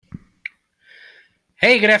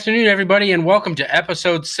Hey, good afternoon, everybody, and welcome to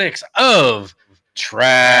episode 6 of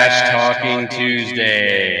Trash Talking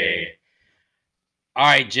Tuesday. All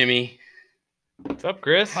right, Jimmy. What's up,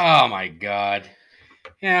 Chris? Oh, my God.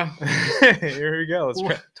 Yeah. Here we go.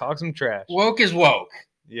 Let's talk some trash. Woke is woke.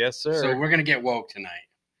 Yes, sir. So we're going to get woke tonight.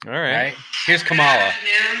 All right. Here's Kamala. Good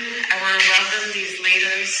afternoon. I want to welcome these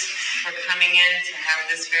leaders for coming in to have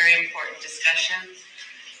this very important discussion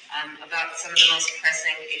about some of the most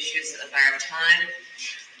pressing issues of our time.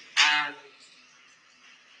 I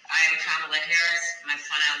am Kamala Harris. My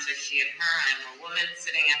pronouns are she and her. I'm a woman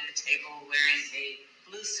sitting at the table wearing a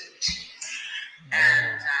blue suit.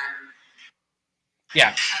 And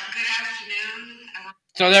Yeah. good afternoon.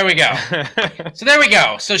 So there we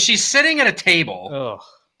go. So she's sitting at a table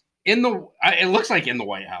in the. It looks like in the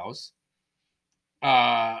White House.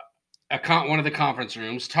 One of the conference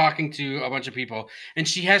rooms, talking to a bunch of people, and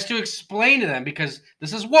she has to explain to them, because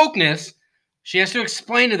this is wokeness. She has to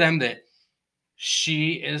explain to them that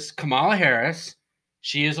she is Kamala Harris.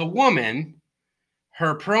 She is a woman.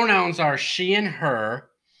 Her pronouns are she and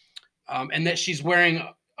her, and that she's wearing.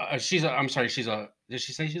 Did she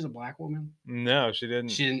say she's a black woman? No, she didn't.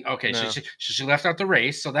 She didn't. Okay, No. she left out the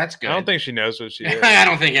race, so that's good. I don't think she knows what she is. I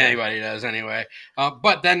don't think anybody does anyway.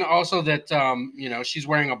 But then also that she's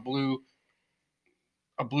wearing a blue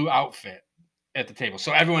outfit at the table,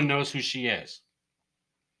 so everyone knows who she is.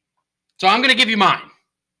 So I'm going to give you mine.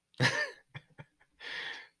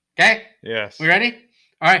 Okay? Yes. We ready?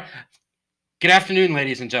 All right. Good afternoon,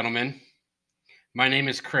 ladies and gentlemen. My name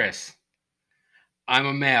is Chris. I'm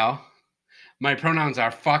a male. My pronouns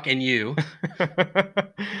are fuck and you.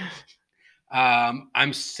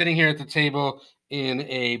 I'm sitting here at the table in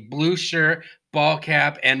a blue shirt, ball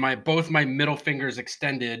cap, and both my middle fingers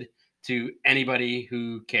extended to anybody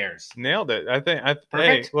who cares. Nailed it. I think.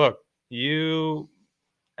 Perfect. Hey, look, you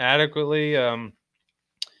adequately the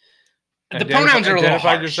pronouns are a little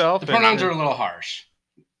harsh. yourself. The pronouns are a little harsh.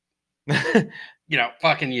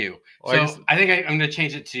 Fucking you. Well, so I think I'm going to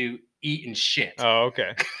change it to eat and shit. Oh,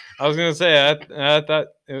 okay. I was going to say, I thought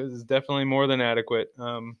it was definitely more than adequate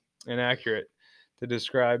and accurate to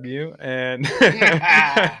describe you and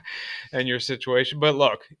and your situation. But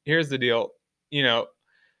look, here's the deal.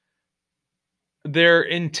 Their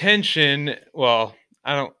intention, well,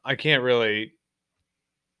 I can't really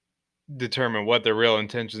determine what their real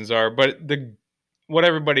intentions are, but what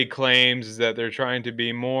everybody claims is that they're trying to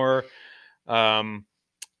be more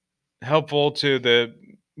helpful to the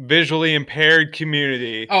visually impaired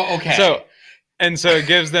community. Oh, okay. So it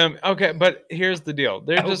gives them, okay, but here's the deal.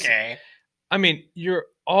 They're just, okay. I mean, you're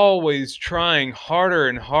always trying harder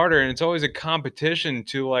and harder, and it's always a competition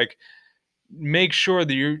to make sure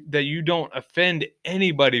that you don't offend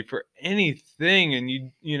anybody for anything, and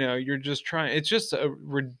you're just trying. It's just a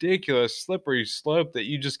ridiculous slippery slope that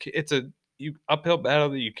it's a uphill battle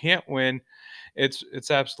that you can't win.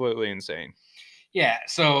 It's absolutely insane. Yeah,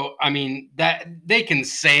 so I mean that they can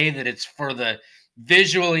say that it's for the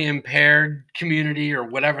visually impaired community or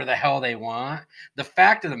whatever the hell they want. The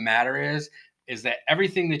fact of the matter is that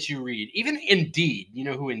everything that you read, even Indeed, you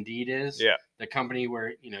know who Indeed is? Yeah. The company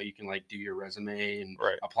where you can do your resume and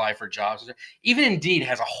right. apply for jobs. Even Indeed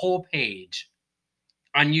has a whole page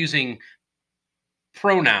on using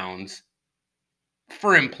pronouns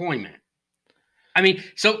for employment. I mean,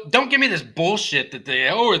 so don't give me this bullshit that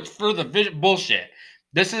it's for the bullshit.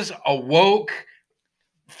 This is a woke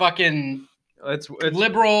fucking it's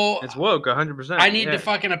liberal. It's woke 100%. I need to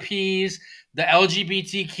fucking appease the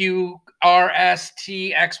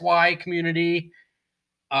LGBTQRSTXY community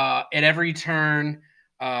at every turn.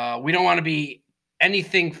 We don't want to be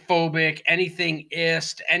anything phobic, anything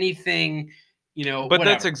anything, But whatever.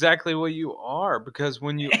 That's exactly what you are, because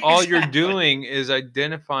when all you're doing is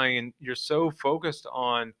identifying, and you're so focused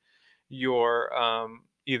on your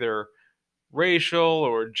either racial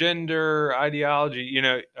or gender ideology,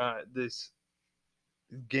 this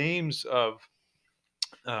games of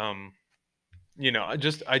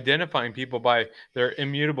just identifying people by their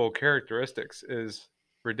immutable characteristics is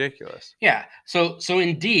ridiculous. Yeah. So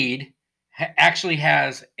Indeed actually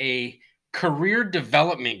has a career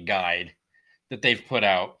development guide that they've put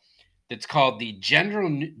out that's called the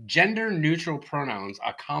Gender Neutral Pronouns,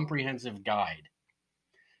 a Comprehensive Guide.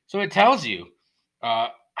 So it tells you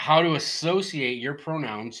how to associate your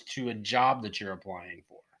pronouns to a job that you're applying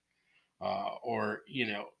for, or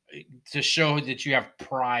to show that you have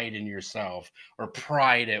pride in yourself or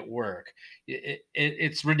pride at work.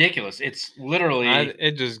 It's ridiculous. It's literally.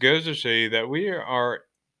 It just goes to show you that we are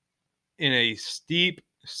in a steep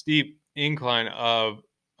incline of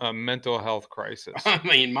a mental health crisis. I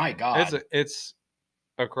mean, my God, it's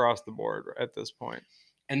across the board at this point.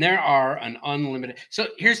 And there are an unlimited. So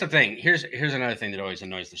here's the thing. Here's another thing that always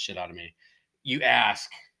annoys the shit out of me. You ask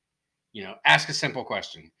a simple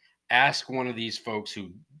question. Ask one of these folks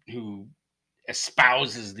who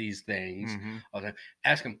espouses these things Mm-hmm. all the time.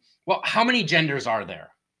 Ask them, well, how many genders are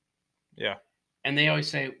there? Yeah. And they always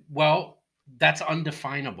say, well, that's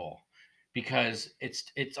undefinable because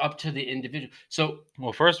it's up to the individual. So,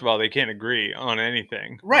 Well, first of all, they can't agree on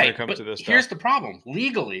anything when right, it comes but to this here's stuff. the problem.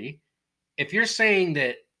 Legally, if you're saying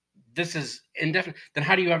that this is indefinite, then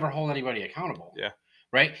how do you ever hold anybody accountable? Yeah.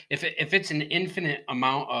 Right? If it's an infinite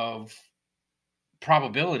amount of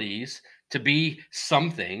probabilities to be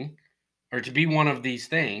something or to be one of these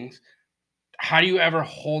things, how do you ever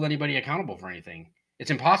hold anybody accountable for anything?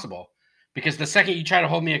 It's impossible. Because the second you try to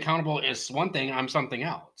hold me accountable is one thing, I'm something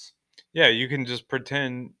else. Yeah, you can just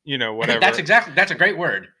pretend, whatever. That's a great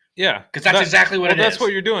word. Yeah. Because that's exactly what it is. That's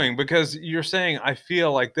what you're doing, because you're saying, I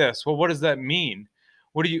feel like this. Well, what does that mean?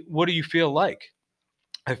 What do you feel like?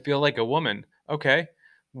 I feel like a woman. Okay.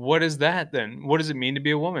 What is that then? What does it mean to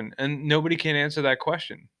be a woman? And nobody can answer that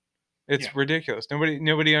question. It's Yeah. ridiculous.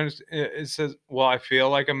 Nobody it says, well, I feel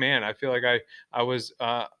like a man. I feel like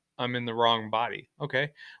I'm in the wrong body.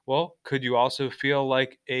 Okay. Well, could you also feel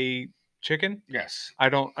like a chicken? Yes. I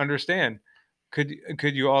don't understand. Could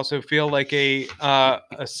you also feel like a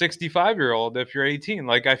 65-year-old if you're 18?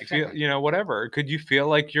 Like I feel, Exactly. whatever. Could you feel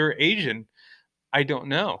like you're Asian? I don't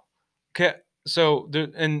know. Okay. So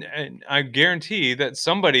and I guarantee that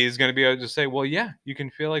somebody is going to be able to say, well, yeah, you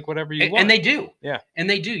can feel like whatever you want. And they do. Yeah. And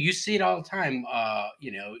they do. You see it all the time.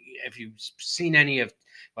 If you've seen any of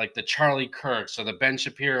like the Charlie Kirks or the Ben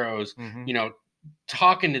Shapiros, Mhm.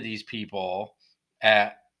 Talking to these people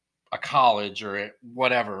at a college or at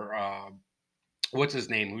whatever. What's his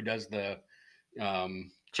name? Who does the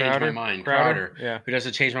Change My Mind? Crowder. Yeah. Who does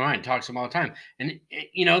the Change My Mind? Talks to them all the time. And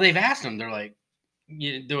they've asked him. They're like,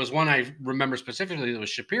 there was one I remember specifically that was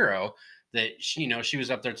Shapiro that she was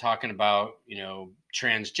up there talking about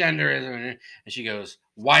transgenderism, and she goes,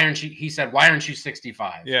 why aren't you, he said, why aren't you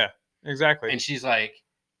 65? Yeah. Exactly. And she's like,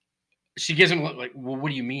 she gives him like, well, what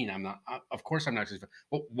do you mean I'm not? Of course I'm not 65.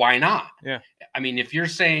 Well, why not? Yeah. I mean, if you're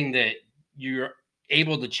saying that you're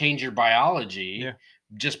able to change your biology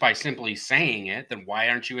just by simply saying it, then why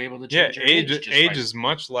aren't you able to change your age? Age is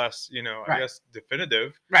much less, I guess,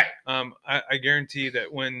 definitive. Right. I guarantee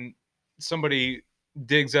that when somebody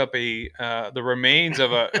digs up the remains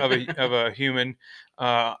of a human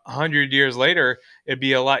 100 years later, it'd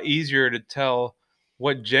be a lot easier to tell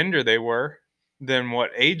what gender they were than what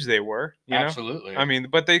age they were. Absolutely. I mean,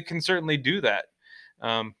 but they can certainly do that.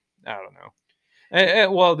 I don't know.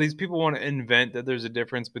 Well, these people want to invent that there's a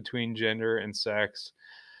difference between gender and sex.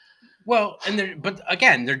 Well, but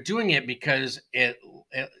again, they're doing it because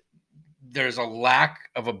there's a lack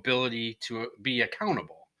of ability to be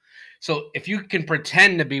accountable. So if you can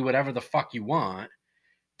pretend to be whatever the fuck you want,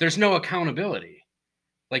 there's no accountability.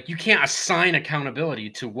 Like you can't assign accountability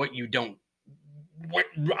to what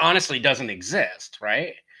honestly doesn't exist,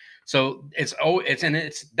 right? So that's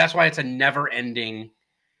why it's a never-ending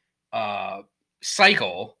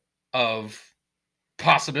cycle of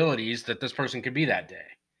possibilities that this person could be that day.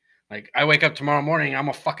 Like I wake up tomorrow morning, I'm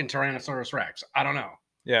a fucking Tyrannosaurus Rex. I don't know.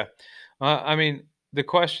 Yeah. I mean, the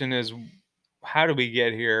question is, how do we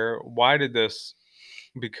get here? Why did this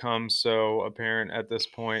become so apparent at this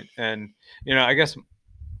point? And, I guess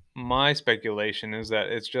my speculation is that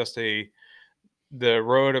it's just the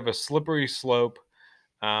road of a slippery slope,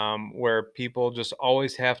 where people just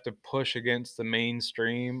always have to push against the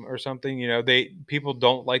mainstream or something. People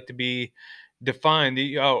don't like to be defined.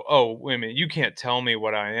 Wait a minute, you can't tell me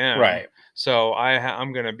what I am, Right? So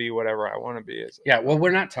I'm gonna be whatever I want to be. Yeah, well,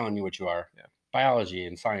 we're not telling you what you are. Yeah. Biology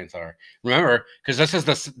and science are. Remember, because this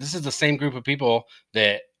is the same group of people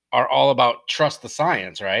that are all about trust the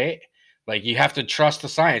science, right? Like you have to trust the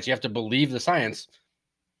science. You have to believe the science.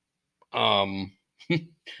 Yeah.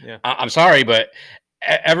 I'm sorry, but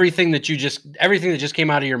everything that just came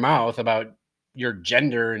out of your mouth about your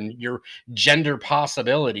gender and your gender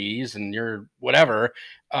possibilities and your whatever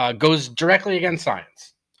goes directly against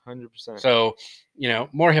science. 100%. So,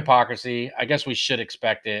 more hypocrisy. I guess we should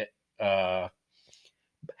expect it.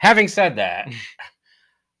 Having said that,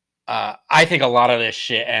 I think a lot of this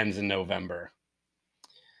shit ends in November.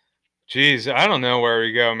 Jeez, I don't know where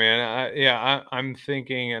we go, man. I'm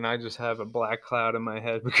thinking, and I just have a black cloud in my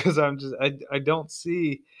head because I don't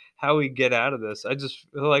see how we get out of this. I just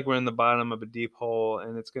feel like we're in the bottom of a deep hole,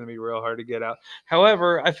 and it's going to be real hard to get out.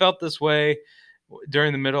 However, I felt this way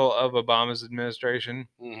during the middle of Obama's administration.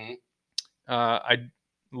 Mm-hmm. I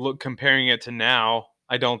look comparing it to now.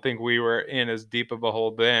 I don't think we were in as deep of a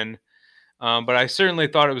hole then. But I certainly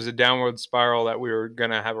thought it was a downward spiral that we were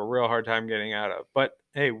going to have a real hard time getting out of. But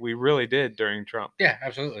hey, we really did during Trump. Yeah,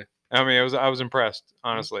 absolutely. I mean, I was impressed,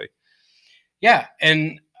 honestly. Yeah,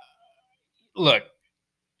 and look,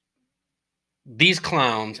 these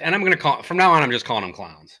clowns, and I'm going to call from now on. I'm just calling them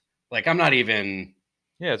clowns. Like I'm not even.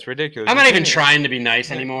 Yeah, it's ridiculous. I'm not even trying to be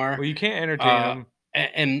nice anymore. Well, you can't entertain them.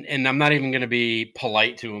 And I'm not even going to be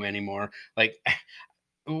polite to them anymore. Like,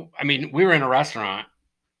 I mean, we were in a restaurant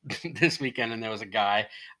this weekend, and there was a guy,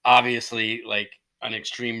 obviously like an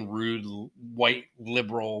extreme rude white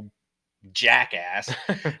liberal jackass,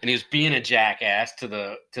 and he was being a jackass to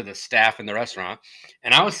the staff in the restaurant.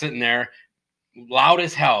 And I was sitting there, loud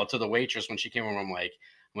as hell, to the waitress when she came over. I'm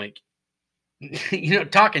like,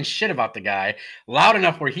 talking shit about the guy loud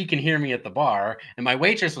enough where he can hear me at the bar. And my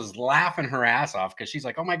waitress was laughing her ass off because she's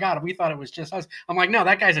like, oh my God, we thought it was just us. I'm like, no,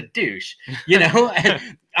 that guy's a douche,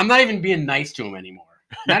 And I'm not even being nice to him anymore.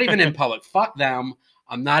 Not even in public. Fuck them.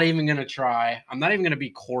 I'm not even going to try. I'm not even going to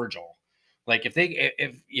be cordial. Like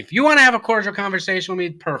if you want to have a cordial conversation with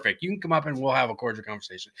me, perfect. You can come up and we'll have a cordial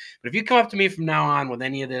conversation. But if you come up to me from now on with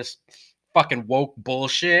any of this fucking woke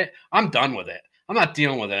bullshit, I'm done with it. I'm not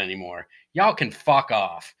dealing with it anymore. Y'all can fuck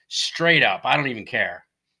off. Straight up. I don't even care.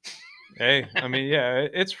 Hey, I mean, yeah,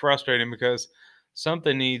 it's frustrating because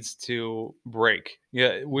something needs to break.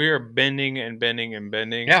 Yeah, we are bending and bending and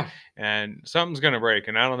bending. Yeah. And something's going to break.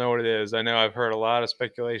 And I don't know what it is. I know I've heard a lot of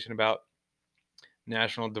speculation about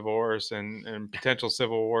national divorce and potential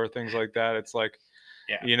civil war, things like that. It's like,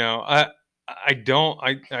 I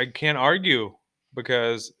can't argue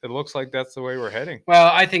because it looks like that's the way we're heading.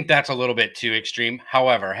 Well, I think that's a little bit too extreme.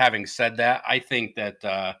 However, having said that, I think that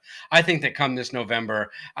come this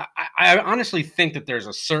November, I honestly think that there's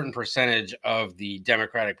a certain percentage of the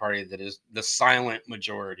Democratic Party that is the silent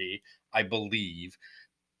majority, I believe.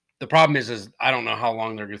 The problem is I don't know how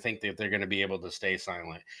long they're going to think that they're going to be able to stay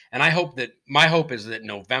silent. And my hope is that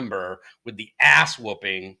November, with the ass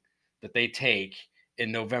whooping that they take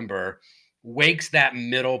in November, wakes that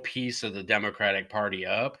middle piece of the Democratic Party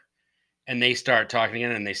up, and they start talking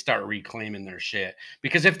again and they start reclaiming their shit.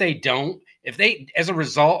 Because if they as a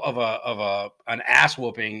result of an ass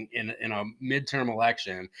whooping in a midterm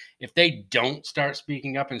election, if they don't start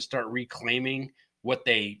speaking up and start reclaiming what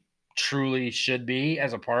they truly should be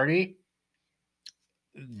as a party,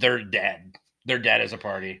 they're dead. They're dead as a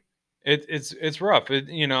party. It's rough.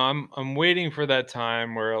 I'm waiting for that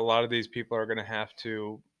time where a lot of these people are going to have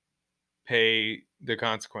to pay the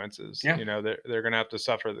consequences. Yeah. They're going to have to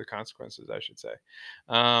suffer the consequences, I should say.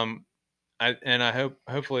 I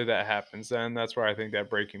hopefully that happens. And that's where I think that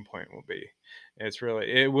breaking point will be.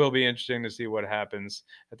 It will be interesting to see what happens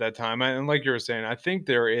at that time. And like you were saying, I think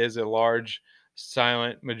there is a large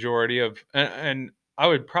silent majority of, and I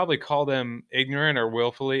would probably call them ignorant or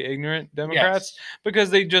willfully ignorant Democrats,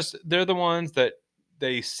 because they're the ones that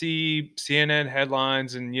they see CNN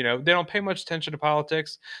headlines and, they don't pay much attention to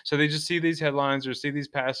politics. So they just see these headlines or see these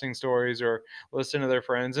passing stories or listen to their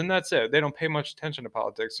friends, and that's it. They don't pay much attention to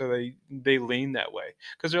politics. So they lean that way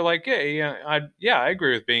because they're like, hey, I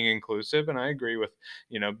agree with being inclusive, and I agree with,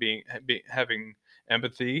 having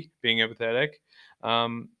empathy, being empathetic.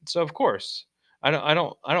 So of course, I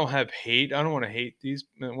don't have hate. I don't want to hate these,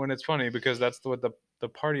 when it's funny, because that's what the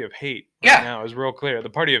party of hate now is real clear. The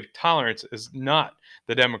party of tolerance is not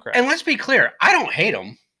the Democrats. And let's be clear, I don't hate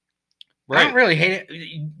them. Right. I don't really hate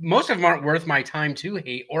it. Most of them aren't worth my time to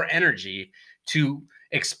hate or energy to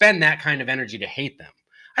expend that kind of energy to hate them.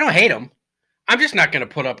 I don't hate them. I'm just not going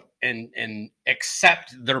to put up and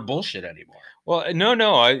accept their bullshit anymore. Well,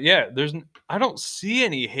 no, I don't see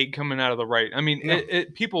any hate coming out of the right. I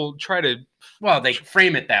mean, people try to. Well, they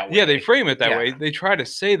frame it that way. Yeah, they frame it that way. They try to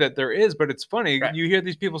say that there is, but it's funny. Right. You hear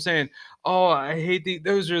these people saying, "Oh, I hate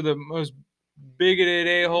those are the most bigoted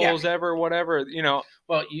a-holes ever," whatever.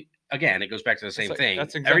 Well, again, it goes back to the same thing.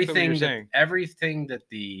 That's exactly what you're saying. Everything that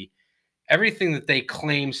they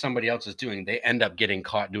claim somebody else is doing, they end up getting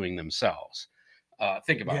caught doing themselves.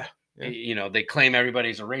 Think about it. Yeah. They claim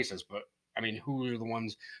everybody's a racist, but I mean,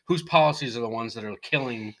 whose policies are the ones that are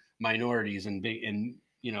killing minorities in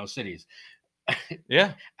cities?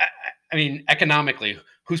 Yeah. I mean, economically,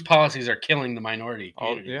 whose policies are killing the minority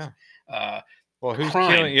communities? Well, who's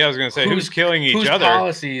crime? killing? Yeah, I was going to say who's killing each other.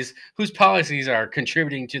 Whose policies are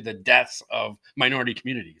contributing to the deaths of minority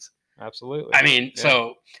communities? Absolutely. I mean,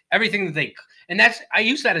 so everything that I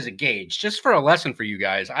use that as a gauge, just for a lesson for you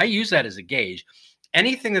guys. I use that as a gauge.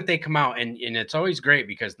 Anything that they come out, and it's always great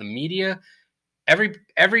because the media,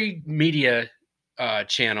 every media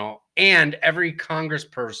channel and every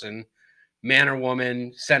congressperson man or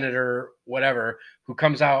woman, senator, whatever, who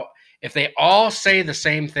comes out, if they all say the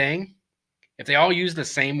same thing, if they all use the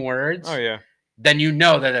same words, Oh yeah. then you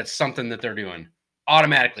know that it's something that they're doing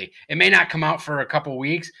automatically. It may not come out for a couple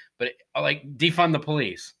weeks, but like defund the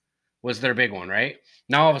police was their big one, right?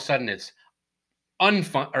 Now all of a sudden it's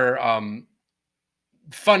unfund or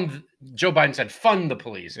fund. Joe Biden said fund the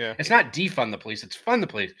police. Yeah. It's not defund the police, it's fund the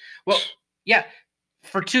police. Well, yeah,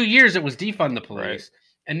 for 2 years it was defund the police. Right.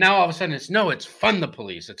 And now all of a sudden it's fund the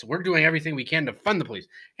police. It's we're doing everything we can to fund the police.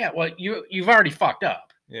 Yeah, well, you've already fucked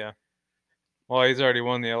up. Yeah. Well, he's already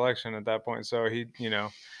won the election at that point, so he,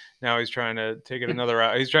 now he's trying to take it another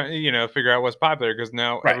route. He's trying, figure out what's popular because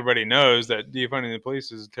now Right. everybody knows that defunding the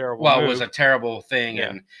police is a terrible. Well, move. it was a terrible thing,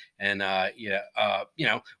 Yeah. and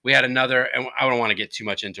we had another, and I don't want to get too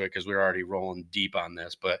much into it because we're already rolling deep on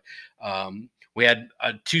this, but we had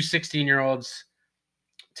two 16-year-olds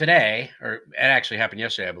today, or it actually happened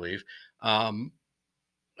yesterday, I believe,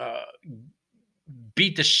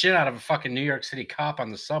 beat the shit out of a fucking New York City cop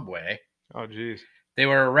on the subway. Oh, geez. They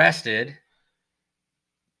were arrested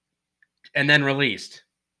and then released.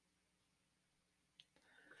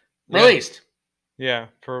 Yeah. Released. Yeah,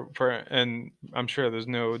 and I'm sure there's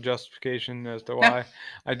no justification as to why.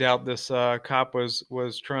 I doubt this cop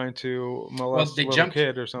was trying to molest a little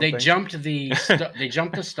kid or something. They jumped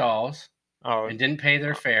the stalls Oh, and didn't pay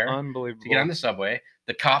their fare unbelievable. to get on the subway.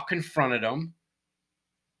 The cop confronted them.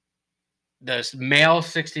 The male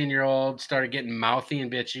 16-year-old started getting mouthy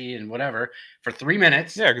and bitchy and whatever for 3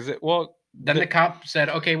 minutes. Yeah, because Then the cop said,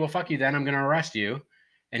 "Okay, well, fuck you. Then I'm going to arrest you."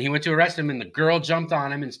 And he went to arrest him, and the girl jumped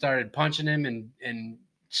on him and started punching him and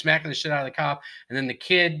smacking the shit out of the cop. And then the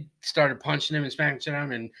kid started punching him and smacking the shit out of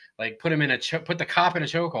him and like put the cop in a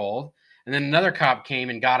chokehold. And then another cop came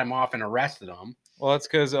and got him off and arrested him. Well, that's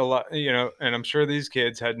because a lot, and I'm sure these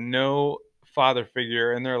kids had no father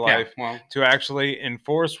figure in their life to actually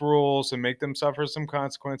enforce rules and make them suffer some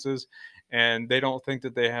consequences. And they don't think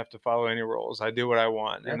that they have to follow any rules. I do what I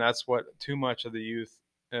want. Yeah. And that's what too much of the youth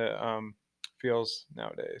feels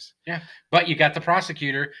nowadays. Yeah. But you got the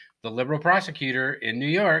prosecutor, the liberal prosecutor in New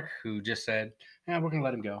York, who just said, "Yeah, we're going to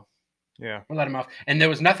let him go. Yeah. We'll let him off." And there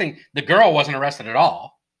was nothing. The girl wasn't arrested at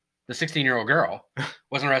all. The 16-year-old girl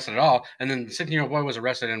wasn't arrested at all. And then the 16-year-old boy was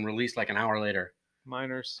arrested and released like an hour later.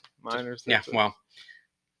 Minors. Yeah. Well,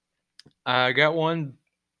 I got one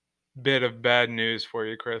bit of bad news for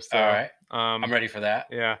you, Chris. all right. I'm I'm ready for that.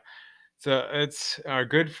 Yeah. So it's our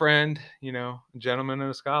good friend, gentleman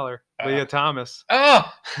and a scholar, Leah Thomas. Oh,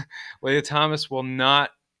 Leah Thomas will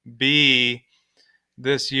not be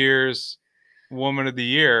this year's Woman of the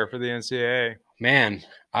Year for the NCAA. man.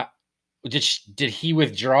 Did he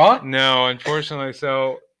withdraw? No, unfortunately.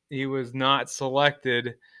 So he was not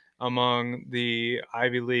selected among the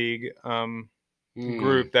Ivy League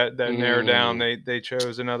group that narrowed down. They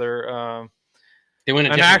chose another They went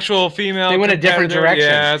an actual female. They went a different direction.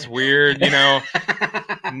 Yeah, it's weird.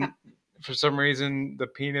 For some reason, the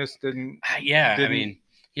penis didn't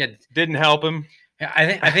help him. Yeah,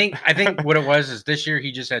 I think what it was is this year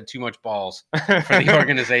he just had too much balls for the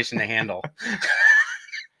organization to handle,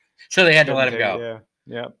 so they had to let him go.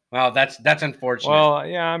 Yeah. Well, that's unfortunate. Well,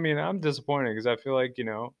 yeah. I mean, I'm disappointed because I feel like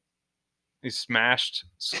he smashed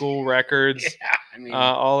school records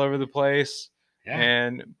all over the place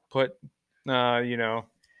and put a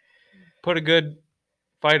good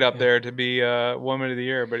fight up there to be Woman of the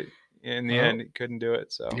Year, but in the end, he couldn't do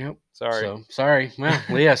it. So sorry. Well,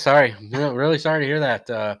 Leah, sorry. Really sorry to hear that.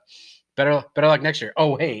 Better luck next year.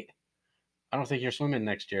 Oh wait, I don't think you're swimming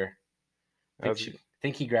next year. I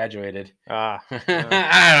think he graduated. I don't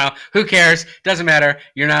know. Who cares? Doesn't matter.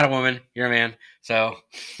 You're not a woman. You're a man. So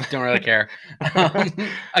don't really care.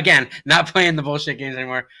 Again, not playing the bullshit games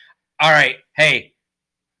anymore. All right. Hey,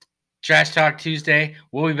 Trash Talk Tuesday.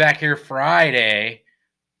 We'll be back here Friday.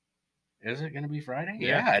 Is it going to be Friday?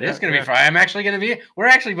 Yeah, it is going to be Friday. We're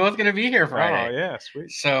actually both going to be here Friday. Oh, yeah.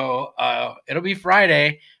 Sweet. So it'll be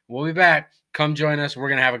Friday. We'll be back. Come join us. We're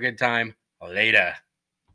going to have a good time. Later.